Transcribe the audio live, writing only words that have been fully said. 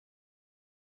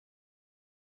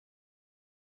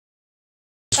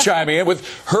chiming in with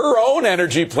her own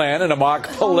energy plan in a mock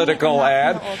political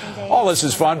ad. All this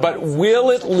is fun, but will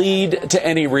it lead to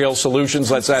any real solutions?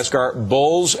 Let's ask our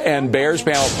Bulls and Bears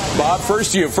panel. Bob,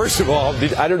 first to you. First of all,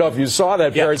 I don't know if you saw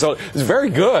that, Barry, so it's very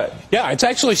good. Yeah, it's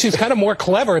actually, she's kind of more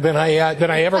clever than I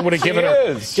ever would have given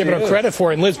her credit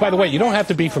for. And Liz, by the way, you don't have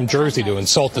to be from Jersey to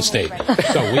insult the state.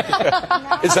 So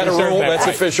is that a rule? That's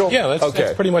right. Official? Yeah,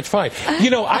 that's pretty much fine. You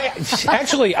know,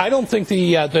 I don't think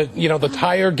the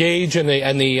tire gauge and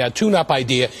the tune-up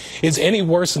idea is any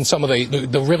worse than some of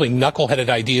the really knuckleheaded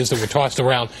ideas that were tossed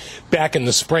around back in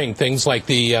the spring. Things like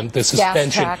the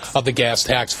suspension of the gas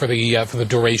tax for the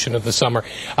duration of the summer.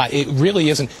 It really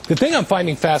isn't. The thing I'm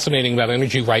finding fascinating about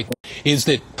energy right now is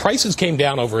that prices came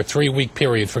down over a 3-week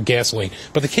period for gasoline,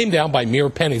 but they came down by mere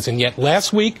pennies. And yet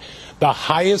last week, the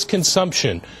highest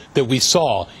consumption that we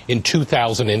saw in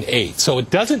 2008. So it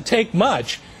doesn't take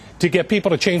much to get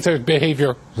people to change their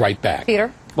behavior right back.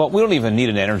 Peter? Well, we don't even need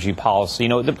an energy policy. You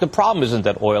know, the problem isn't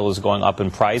that oil is going up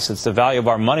in price. It's the value of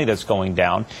our money that's going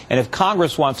down. And if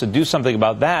Congress wants to do something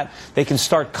about that, they can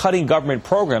start cutting government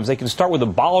programs. They can start with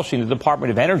abolishing the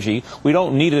Department of Energy. We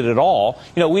don't need it at all.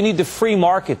 You know, we need the free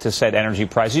market to set energy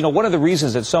prices. You know, one of the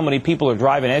reasons that so many people are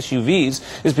driving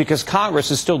SUVs is because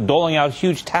Congress is still doling out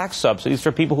huge tax subsidies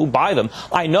for people who buy them.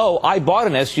 I know I bought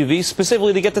an SUV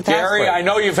specifically to get the tax Gary, break. I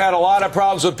know you've had a lot of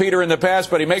problems with Peter in the past,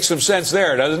 but he makes some sense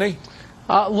there, doesn't he?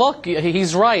 Look,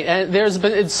 he's right. And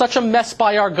it's such a mess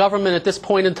by our government at this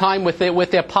point in time with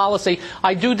their policy.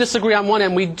 I do disagree on one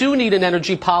end. We do need an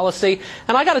energy policy.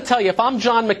 And I got to tell you, if I'm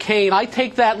John McCain, I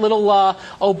take that little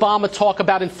Obama talk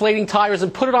about inflating tires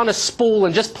and put it on a spool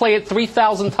and just play it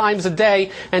 3,000 times a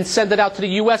day and send it out to the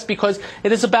U.S. because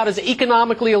it is about as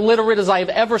economically illiterate as I have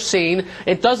ever seen.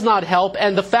 It does not help.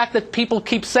 And the fact that people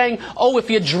keep saying, oh, if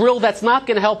you drill, that's not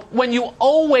going to help. When you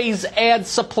always add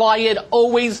supply, it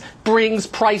always brings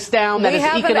price down. That is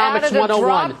economics 101. We haven't added a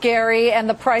drop, Gary, and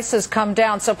the prices come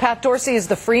down. So, Pat Dorsey, is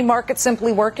the free market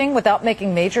simply working without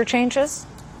making major changes?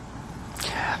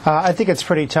 I think it's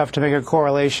pretty tough to make a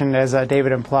correlation, as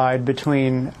David implied,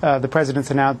 between the president's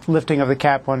announced lifting of the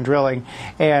cap on drilling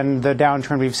and the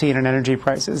downturn we've seen in energy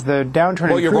prices. The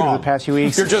downturn in crude over the past few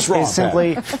weeks is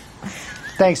simply...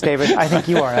 Thanks, David. I think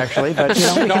you are, actually. But, you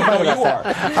know, we can fight about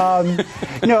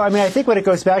that. No, I mean, I think what it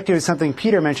goes back to is something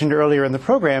Peter mentioned earlier in the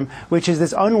program, which is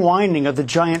this unwinding of the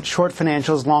giant short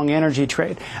financials, long energy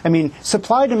trade. I mean,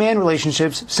 supply-demand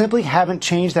relationships simply haven't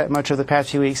changed that much over the past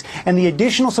few weeks. And the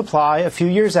additional supply a few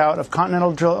years out of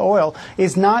continental drill oil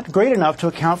is not great enough to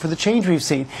account for the change we've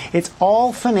seen. It's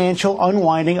all financial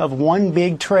unwinding of one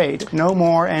big trade, no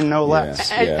more and no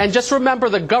less. And just remember,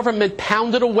 the government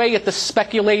pounded away at the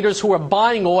speculators who are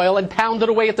buying oil and pounded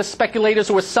away at the speculators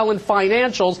who were selling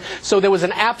financials. So there was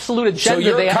an absolute agenda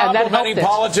there. So you're complimenting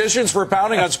politicians for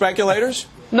pounding on speculators?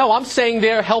 No, I'm saying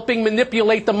they're helping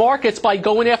manipulate the markets by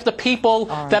going after people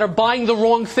that are buying the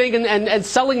wrong thing and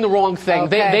selling the wrong thing.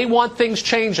 Okay. They want things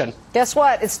changing. Guess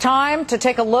what? It's time to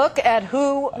take a look at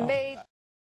who made...